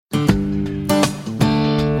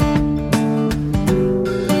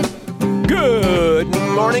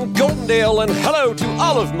morning, Goldendale, and hello to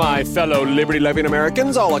all of my fellow liberty-loving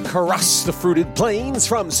Americans all across the fruited plains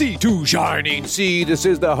from sea to shining sea. This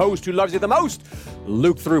is the host who loves you the most,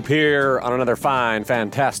 Luke Throop, here on another fine,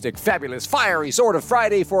 fantastic, fabulous, fiery sort of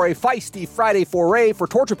Friday for a feisty Friday foray for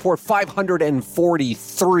Torch Report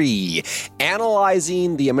 543,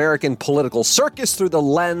 analyzing the American political circus through the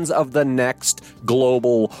lens of the next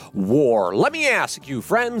global war. Let me ask you,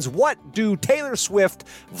 friends, what do Taylor Swift,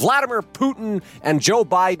 Vladimir Putin, and Joe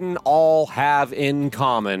Biden all have in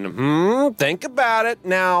common? Think about it.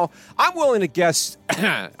 Now, I'm willing to guess,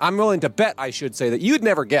 I'm willing to bet, I should say, that you'd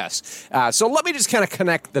never guess. So let me just kind of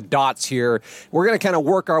connect the dots here. We're going to kind of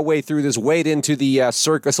work our way through this, wade into the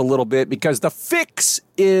circus a little bit, because the fix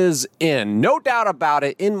is in. No doubt about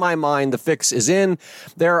it. In my mind, the fix is in.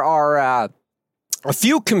 There are a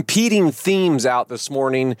few competing themes out this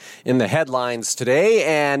morning in the headlines today,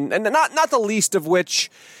 and not the least of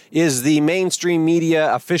which is the mainstream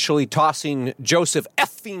media officially tossing Joseph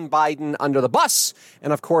effing Biden under the bus,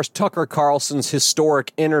 and of course Tucker Carlson's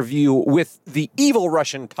historic interview with the evil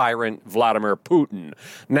Russian tyrant Vladimir Putin.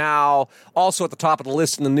 Now, also at the top of the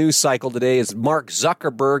list in the news cycle today is Mark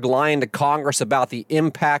Zuckerberg lying to Congress about the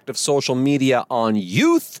impact of social media on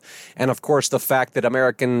youth, and of course the fact that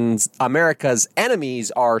America's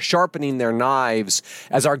enemies are sharpening their knives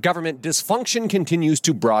as our government dysfunction continues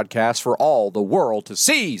to broadcast for all the world to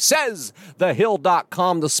see. Says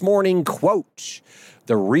TheHill.com this morning, quote,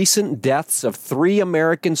 "The recent deaths of 3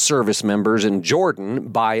 American service members in Jordan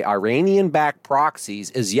by Iranian-backed proxies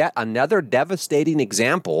is yet another devastating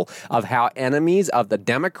example of how enemies of the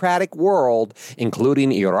democratic world,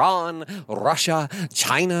 including Iran, Russia,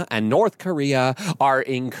 China, and North Korea, are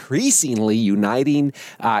increasingly uniting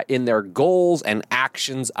in their goals and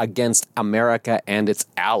actions against America and its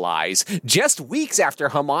allies." Just weeks after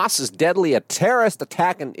Hamas's deadly terrorist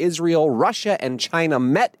attack in Israel, Russia and China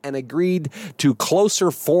met and agreed to closer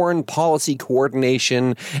foreign policy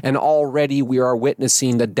coordination, and already we are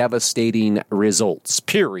witnessing the devastating results.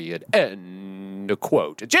 Period. End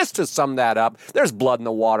quote. Just to sum that up, there's blood in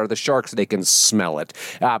the water. The sharks, they can smell it.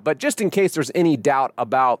 But just in case there's any doubt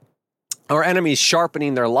about our enemies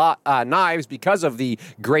sharpening their knives because of the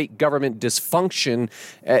great government dysfunction,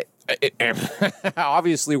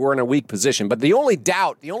 obviously we're in a weak position, but the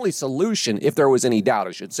only solution, if there was any doubt,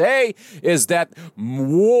 I should say, is that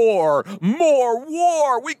more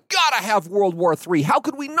war. We gotta have World War III. How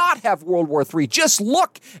could we not have World War III? Just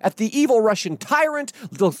look at the evil Russian tyrant,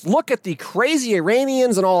 look at the crazy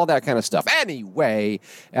Iranians and all of that kind of stuff. Anyway,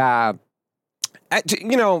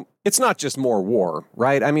 it's not just more war,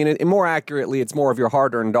 right? I mean, more accurately, it's more of your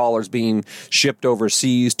hard-earned dollars being shipped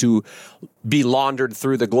overseas to be laundered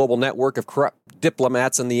through the global network of corrupt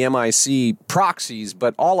diplomats and the MIC proxies.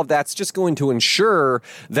 But all of that's just going to ensure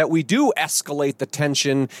that we do escalate the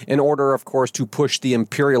tension in order, of course, to push the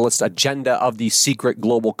imperialist agenda of the secret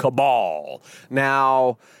global cabal.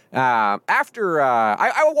 Now, after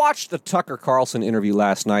I watched the Tucker Carlson interview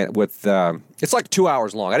last night with it's like 2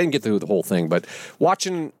 hours long. I didn't get through the whole thing, but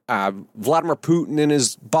watching Vladimir Putin and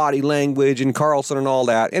his body language and Carlson and all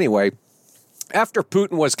that. Anyway, after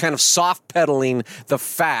Putin was kind of soft pedaling the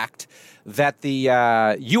fact that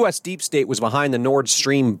the U.S. deep state was behind the Nord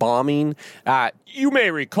Stream bombing. You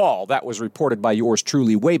may recall that was reported by yours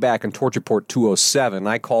truly way back in Torch Report 207.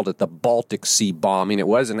 I called it the Baltic Sea bombing. It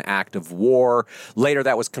was an act of war. Later,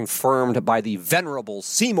 that was confirmed by the venerable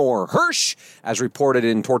Seymour Hersh, as reported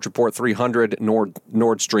in Torch Report 300.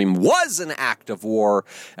 Nord Stream was an act of war.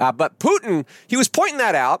 But Putin, he was pointing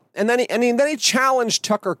that out, and then he challenged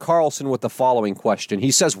Tucker Carlson with the following question.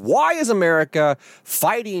 He says, "Why is America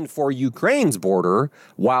fighting for Ukraine's border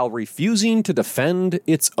while refusing to defend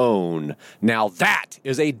its own?" Now, that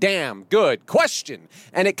is a damn good question.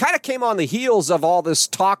 And it kind of came on the heels of all this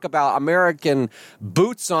talk about American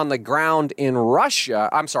boots on the ground in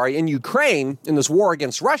Ukraine, in this war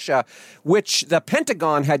against Russia, which the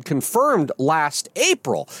Pentagon had confirmed last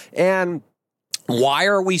April. And why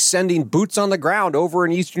are we sending boots on the ground over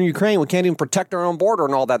in eastern Ukraine? We can't even protect our own border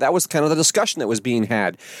and all that. That was kind of the discussion that was being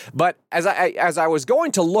had. But as I was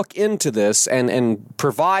going to look into this and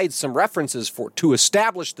provide some references to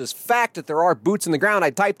establish this fact that there are boots on the ground, I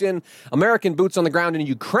typed in American boots on the ground in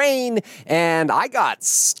Ukraine, and I got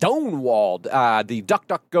stonewalled. The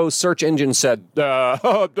DuckDuckGo search engine said,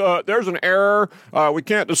 there's an error. We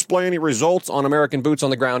can't display any results on American boots on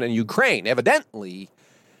the ground in Ukraine. Evidently,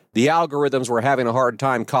 the algorithms were having a hard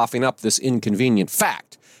time coughing up this inconvenient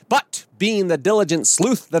fact. But being the diligent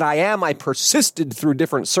sleuth that I am, I persisted through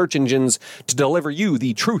different search engines to deliver you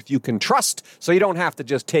the truth you can trust, so you don't have to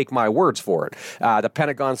just take my words for it. The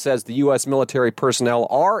Pentagon says the U.S. military personnel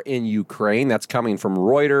are in Ukraine. That's coming from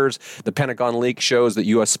Reuters. The Pentagon leak shows that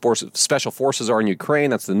U.S. special forces are in Ukraine.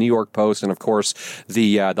 That's the New York Post. And, of course,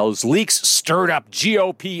 those leaks stirred up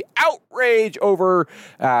GOP outrage over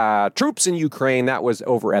troops in Ukraine. That was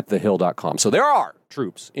over at thehill.com. So there are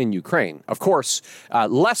troops in Ukraine. Of course,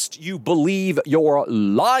 lest you believe your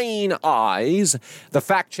lying eyes, the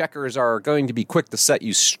fact checkers are going to be quick to set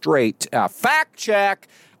you straight. Fact check.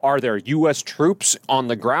 Are there U.S. troops on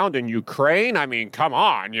the ground in Ukraine? I mean, come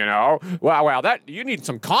on, Well, that you need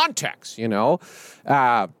some context,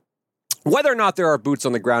 Whether or not there are boots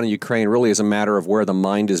on the ground in Ukraine really is a matter of where the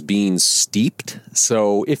mind is being steeped.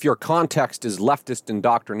 So if your context is leftist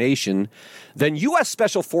indoctrination, then U.S.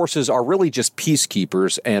 Special Forces are really just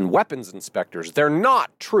peacekeepers and weapons inspectors. They're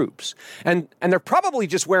not troops. And they're probably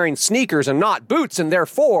just wearing sneakers and not boots, and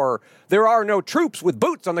therefore there are no troops with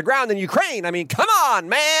boots on the ground in Ukraine. I mean, come on,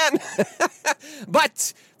 man!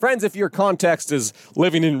 But friends, if your context is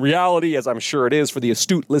living in reality, as I'm sure it is for the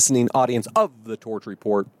astute listening audience of the Torch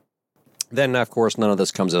Report, then, of course, none of this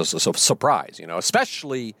comes as a surprise,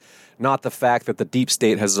 especially not the fact that the deep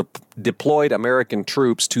state has deployed American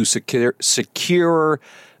troops to secure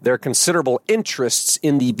their considerable interests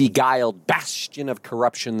in the beguiled bastion of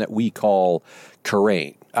corruption that we call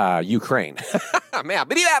Ukraine. Man,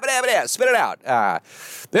 spit it out.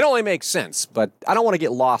 It only makes sense, but I don't want to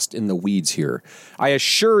get lost in the weeds here. I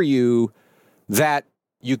assure you that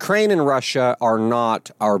Ukraine and Russia are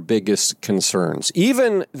not our biggest concerns.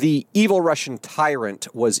 Even the evil Russian tyrant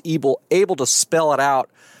was able to spell it out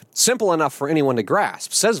simple enough for anyone to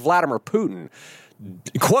grasp. Says Vladimir Putin,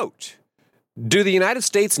 quote, "Do the United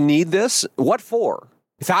States need this? What for?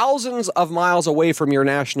 Thousands of miles away from your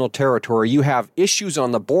national territory, you have issues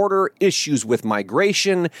on the border, issues with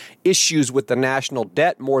migration, issues with the national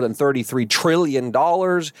debt, more than $33 trillion.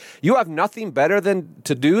 You have nothing better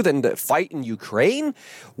to do than to fight in Ukraine?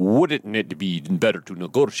 Wouldn't it be better to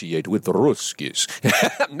negotiate with the Ruskies?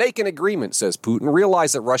 Make an agreement," says Putin.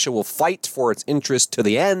 "Realize that Russia will fight for its interest to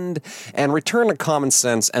the end and return to common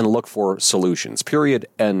sense and look for solutions." Period.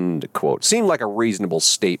 End quote. Seemed like a reasonable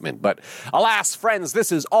statement, but alas, friends,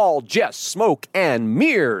 this is all just smoke and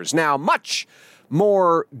mirrors. Now, much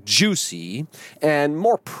more juicy and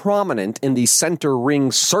more prominent in the center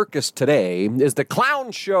ring circus today is the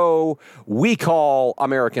clown show we call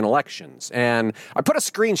American elections. And I put a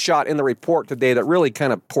screenshot in the report today that really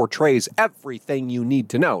kind of portrays everything you need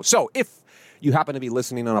to know. So if you happen to be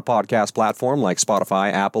listening on a podcast platform like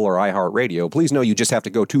Spotify, Apple, or iHeartRadio, please know you just have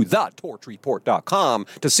to go to thetorchreport.com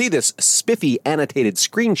to see this spiffy annotated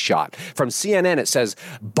screenshot. From CNN, it says,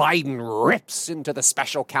 "Biden rips into the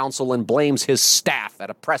special counsel and blames his staff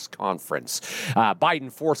at a press conference."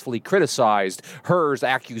 Biden forcefully criticized Hur's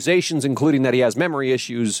accusations, including that he has memory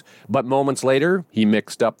issues, but moments later, he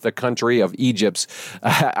mixed up the country of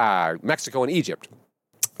Mexico and Egypt.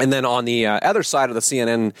 And then on the other side of the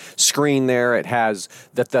CNN screen there, it has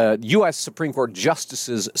that the U.S. Supreme Court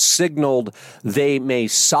justices signaled they may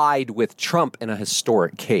side with Trump in a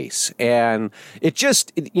historic case. And it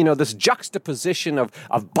just, this juxtaposition of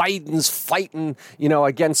Biden's fighting,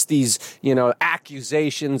 against these,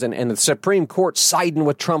 accusations and the Supreme Court siding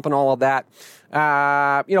with Trump and all of that.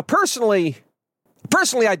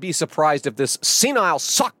 Personally, I'd be surprised if this senile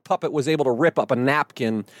sock puppet was able to rip up a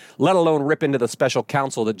napkin, let alone rip into the special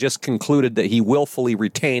counsel that just concluded that he willfully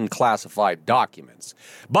retained classified documents.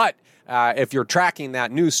 But if you're tracking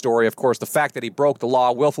that news story, of course, the fact that he broke the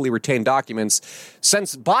law, willfully retained documents,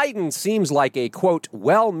 since Biden seems like a, quote,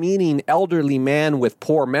 well-meaning elderly man with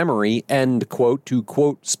poor memory, end quote, to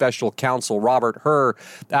quote special counsel Robert Hur,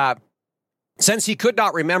 since he could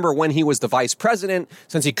not remember when he was the vice president,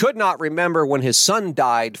 since he could not remember when his son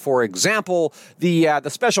died, for example, the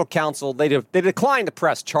special counsel, they declined to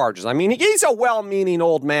press charges. I mean, he's a well-meaning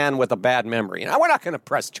old man with a bad memory. And we're not going to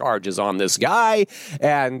press charges on this guy.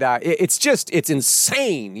 And it's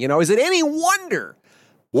insane. Is it any wonder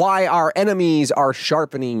why our enemies are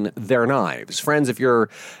sharpening their knives? Friends, if you're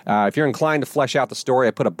inclined to flesh out the story,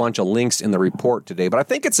 I put a bunch of links in the report today. But I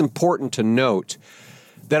think it's important to note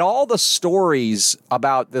that all the stories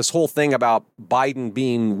about this whole thing about Biden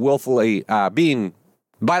being willfully about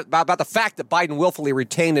the fact that Biden willfully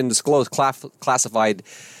retained and disclosed classified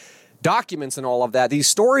documents and all of that, these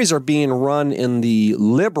stories are being run in the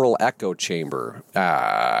liberal echo chamber.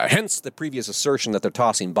 Hence the previous assertion that they're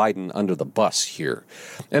tossing Biden under the bus here.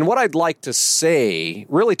 And what I'd like to say,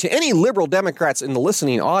 really, to any liberal Democrats in the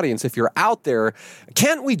listening audience, if you're out there,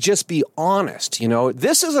 can't we just be honest? You know,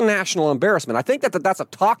 this is a national embarrassment. I think that's a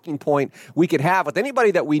talking point we could have with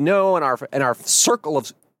anybody that we know in our circle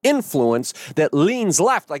of influence that leans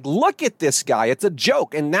left. Like, look at this guy. It's a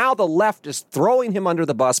joke. And now the left is throwing him under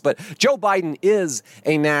the bus. But Joe Biden is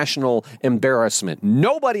a national embarrassment.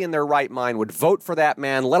 Nobody in their right mind would vote for that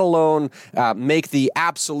man, let alone make the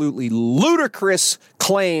absolutely ludicrous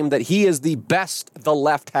claim that he is the best the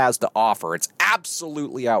left has to offer. It's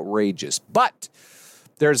absolutely outrageous. But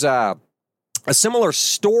there's a similar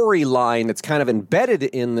storyline that's kind of embedded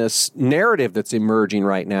in this narrative that's emerging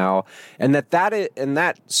right now, and that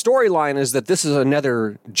storyline is that this is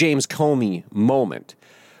another James Comey moment.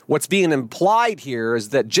 What's being implied here is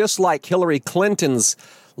that just like Hillary Clinton's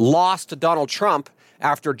loss to Donald Trump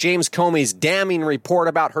after James Comey's damning report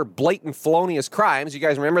about her blatant felonious crimes, you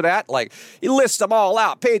guys remember that? Like, he lists them all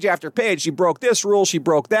out, page after page. She broke this rule, she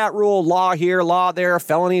broke that rule, law here, law there,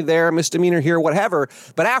 felony there, misdemeanor here, whatever.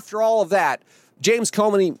 But after all of that, James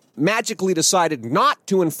Comey magically decided not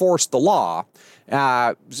to enforce the law.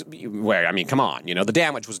 Well, I mean, come on, you know, the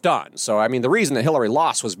damage was done. So, I mean, the reason that Hillary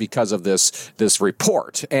lost was because of this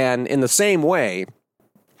report. And in the same way,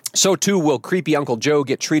 so too will creepy Uncle Joe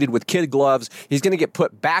get treated with kid gloves. He's going to get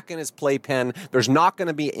put back in his playpen. There's not going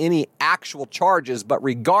to be any actual charges, but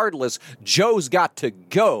regardless, Joe's got to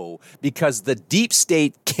go because the deep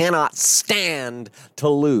state cannot stand to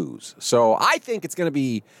lose. So I think it's going to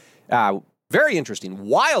be very interesting,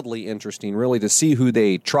 wildly interesting, really, to see who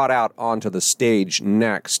they trot out onto the stage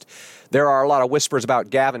next. There are a lot of whispers about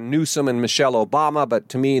Gavin Newsom and Michelle Obama, but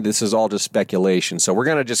to me, this is all just speculation. So we're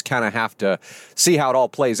going to just kind of have to see how it all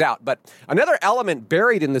plays out. But another element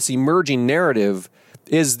buried in this emerging narrative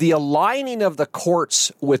is the aligning of the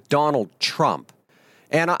courts with Donald Trump.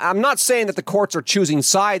 And I'm not saying that the courts are choosing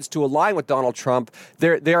sides to align with Donald Trump.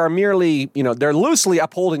 They are merely, they're loosely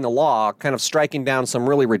upholding the law, kind of striking down some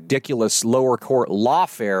really ridiculous lower court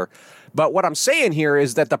lawfare. But what I'm saying here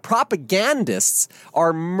is that the propagandists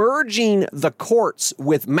are merging the courts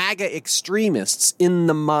with MAGA extremists in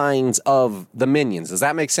the minds of the minions. Does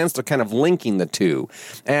that make sense? They're kind of linking the two.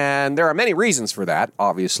 And there are many reasons for that,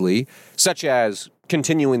 obviously, such as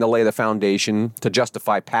continuing to lay the foundation to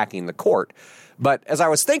justify packing the court. But as I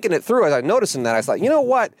was thinking it through, as I noticed in that, I thought, you know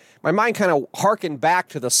what? My mind kind of harkened back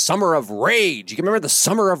to the Summer of Rage. You can remember the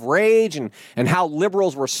Summer of Rage and how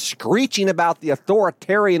liberals were screeching about the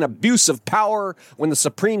authoritarian abuse of power when the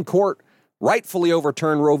Supreme Court rightfully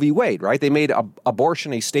overturned Roe v. Wade, right? They made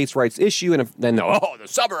abortion a states' rights issue, and then, the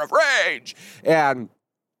Summer of Rage. And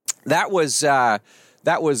that was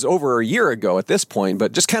over a year ago at this point,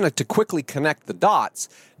 but just kind of to quickly connect the dots,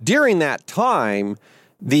 during that time,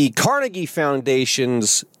 the Carnegie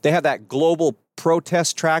Foundations, they have that global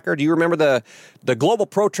protest tracker. Do you remember the global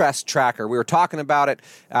protest tracker? We were talking about it.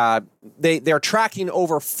 They're tracking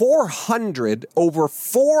over 400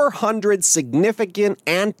 significant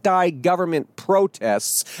anti-government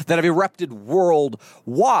protests that have erupted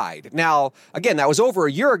worldwide. Now, again, that was over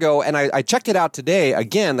a year ago, and I checked it out today.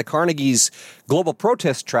 Again, the Carnegie's global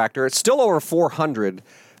protest tracker, it's still over 400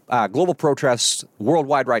 global protests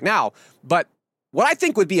worldwide right now. But what I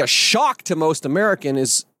think would be a shock to most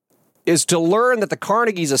Americans is to learn that the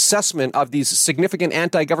Carnegie's assessment of these significant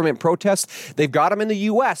anti-government protests, they've got them in the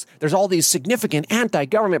U.S. There's all these significant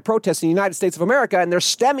anti-government protests in the United States of America, and they're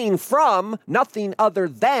stemming from nothing other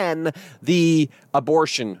than the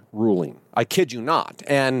abortion ruling. I kid you not.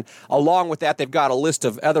 And along with that, they've got a list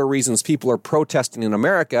of other reasons people are protesting in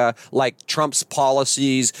America, like Trump's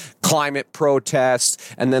policies, climate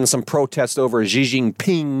protests, and then some protests over Xi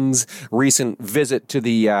Jinping's recent visit to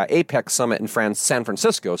the APEC summit in San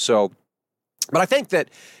Francisco. So, but I think that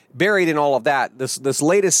buried in all of that, this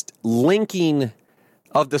latest linking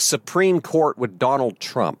of the Supreme Court with Donald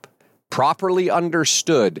Trump, properly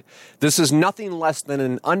understood, this is nothing less than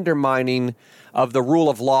an undermining of the rule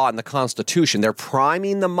of law and the Constitution. They're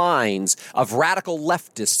priming the minds of radical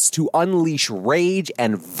leftists to unleash rage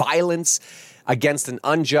and violence against an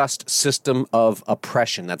unjust system of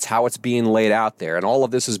oppression. That's how it's being laid out there. And all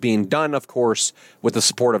of this is being done, of course, with the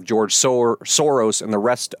support of George Soros and the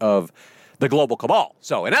rest of the global cabal.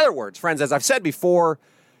 So, in other words, friends, as I've said before,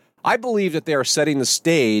 I believe that they are setting the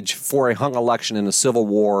stage for a hung election in a civil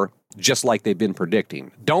war, just like they've been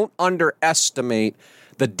predicting. Don't underestimate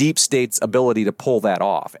the deep state's ability to pull that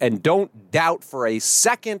off. And don't doubt for a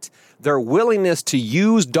second their willingness to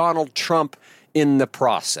use Donald Trump in the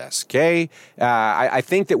process, okay? I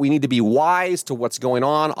think that we need to be wise to what's going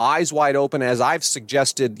on, eyes wide open. As I've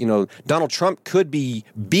suggested, Donald Trump could be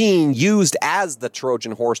being used as the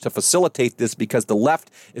Trojan horse to facilitate this because the left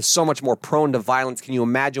is so much more prone to violence. Can you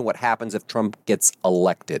imagine what happens if Trump gets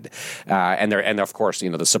elected? And of course,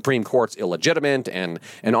 the Supreme Court's illegitimate and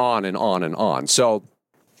on and on and on. So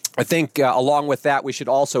I think along with that, we should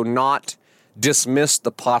also not dismiss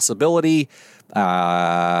the possibility.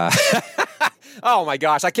 Oh my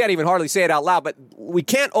gosh, I can't even hardly say it out loud, but we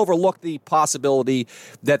can't overlook the possibility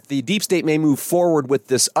that the deep state may move forward with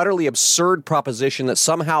this utterly absurd proposition that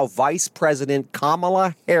somehow Vice President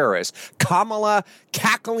Kamala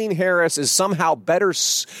Cackling Harris is somehow better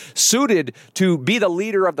suited to be the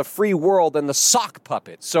leader of the free world than the sock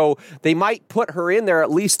puppet. So they might put her in there at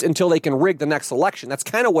least until they can rig the next election. That's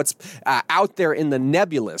kind of what's out there in the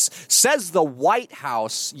nebulous. Says the White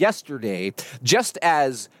House yesterday, just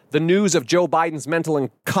as the news of Joe Biden's mental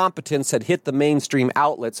incompetence had hit the mainstream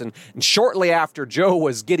outlets, and shortly after Joe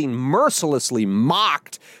was getting mercilessly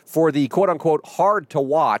mocked for the quote-unquote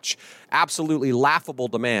hard-to-watch, absolutely laughable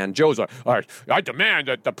demand. Joe's like, I demand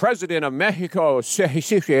that the president of Mexico say,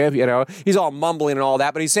 he's all mumbling and all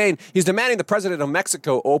that, but he's demanding the president of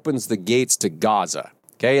Mexico opens the gates to Gaza.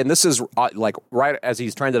 Okay, and this is right as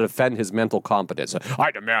he's trying to defend his mental competence.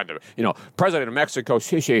 I demand that, President of Mexico,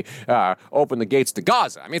 Sisi, open the gates to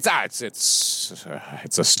Gaza. I mean,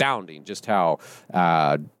 it's astounding just how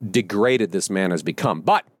degraded this man has become.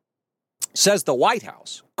 But says the White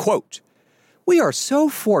House, quote, "We are so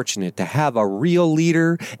fortunate to have a real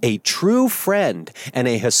leader, a true friend, and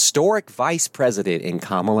a historic vice president in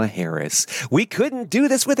Kamala Harris. We couldn't do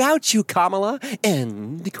this without you, Kamala."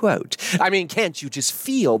 End quote. I mean, can't you just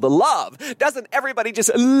feel the love? Doesn't everybody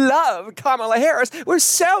just love Kamala Harris? We're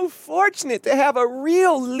so fortunate to have a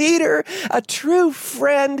real leader, a true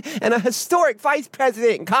friend, and a historic vice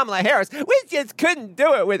president in Kamala Harris. We just couldn't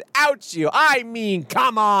do it without you. I mean,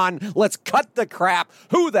 come on. Let's cut the crap.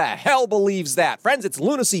 Who the hell believes that? Friends, it's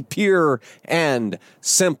lunacy pure and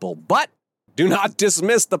simple. But do not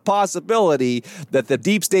dismiss the possibility that the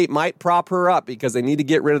deep state might prop her up because they need to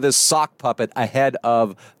get rid of this sock puppet ahead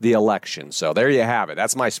of the election. So there you have it.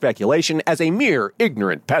 That's my speculation as a mere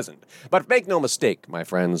ignorant peasant. But make no mistake, my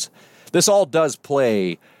friends, this all does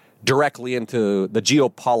play directly into the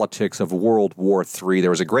geopolitics of World War III.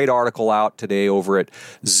 There was a great article out today over at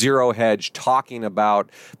Zero Hedge talking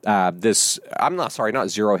about this.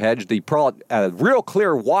 Not Zero Hedge, the Real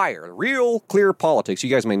Clear Wire, Real Clear Politics.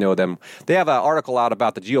 You guys may know them. They have an article out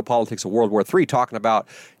about the geopolitics of World War III talking about,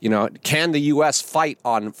 can the U.S. fight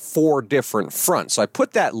on 4 different fronts? So I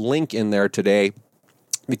put that link in there today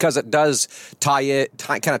because it does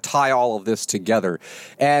tie all of this together.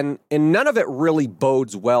 And none of it really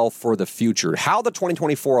bodes well for the future. How the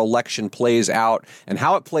 2024 election plays out and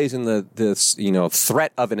how it plays in this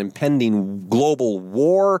threat of an impending global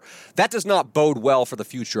war, that does not bode well for the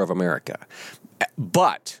future of America.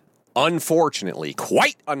 But unfortunately,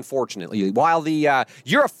 quite unfortunately, while the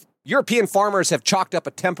European farmers have chalked up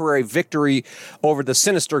a temporary victory over the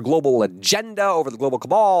sinister global agenda, over the global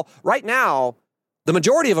cabal, right now, the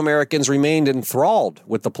majority of Americans remained enthralled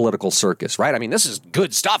with the political circus, right? I mean, this is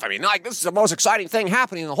good stuff. I mean, this is the most exciting thing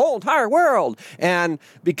happening in the whole entire world. And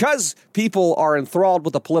because people are enthralled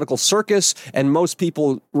with the political circus and most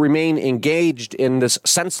people remain engaged in this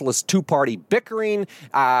senseless two-party bickering,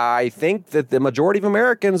 I think that the majority of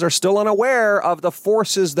Americans are still unaware of the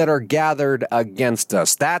forces that are gathered against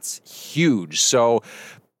us. That's huge. So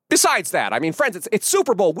besides that, I mean, friends, it's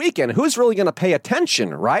Super Bowl weekend. Who's really going to pay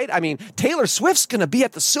attention, right? I mean, Taylor Swift's going to be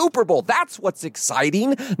at the Super Bowl. That's what's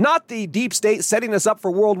exciting, not the deep state setting us up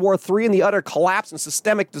for World War III and the utter collapse and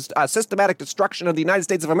systematic destruction of the United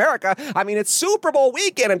States of America. I mean, it's Super Bowl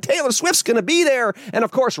weekend, and Taylor Swift's going to be there. And,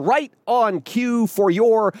 of course, right on cue for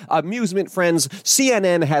your amusement, friends,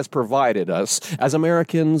 CNN has provided us, as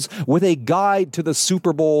Americans, with a guide to the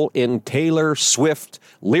Super Bowl in Taylor Swift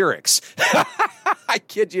lyrics. I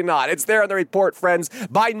kid you not. It's there in the report, friends.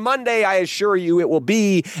 By Monday, I assure you, it will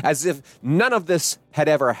be as if none of this had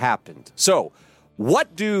ever happened. So,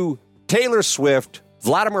 what do Taylor Swift,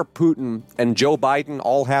 Vladimir Putin, and Joe Biden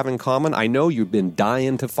all have in common? I know you've been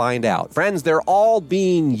dying to find out. Friends, they're all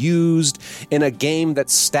being used in a game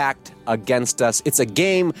that's stacked against us. It's a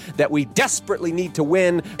game that we desperately need to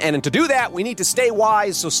win, and to do that, we need to stay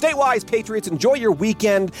wise. So stay wise, Patriots. Enjoy your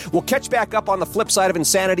weekend. We'll catch back up on the flip side of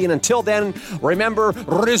insanity, and until then, remember,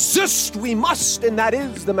 resist we must, and that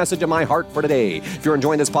is the message of my heart for today. If you're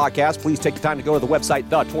enjoying this podcast, please take the time to go to the website,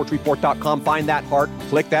 thetorchreport.com, find that heart,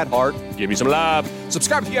 click that heart, give me some love.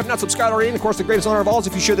 Subscribe if you have not subscribed already, and of course, the greatest honor of all is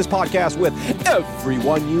if you share this podcast with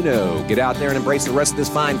everyone you know. Get out there and embrace the rest of this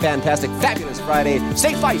fine, fantastic, fabulous Friday.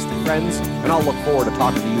 Stay feisty, friends, and I'll look forward to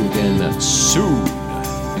talking to you again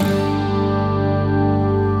soon.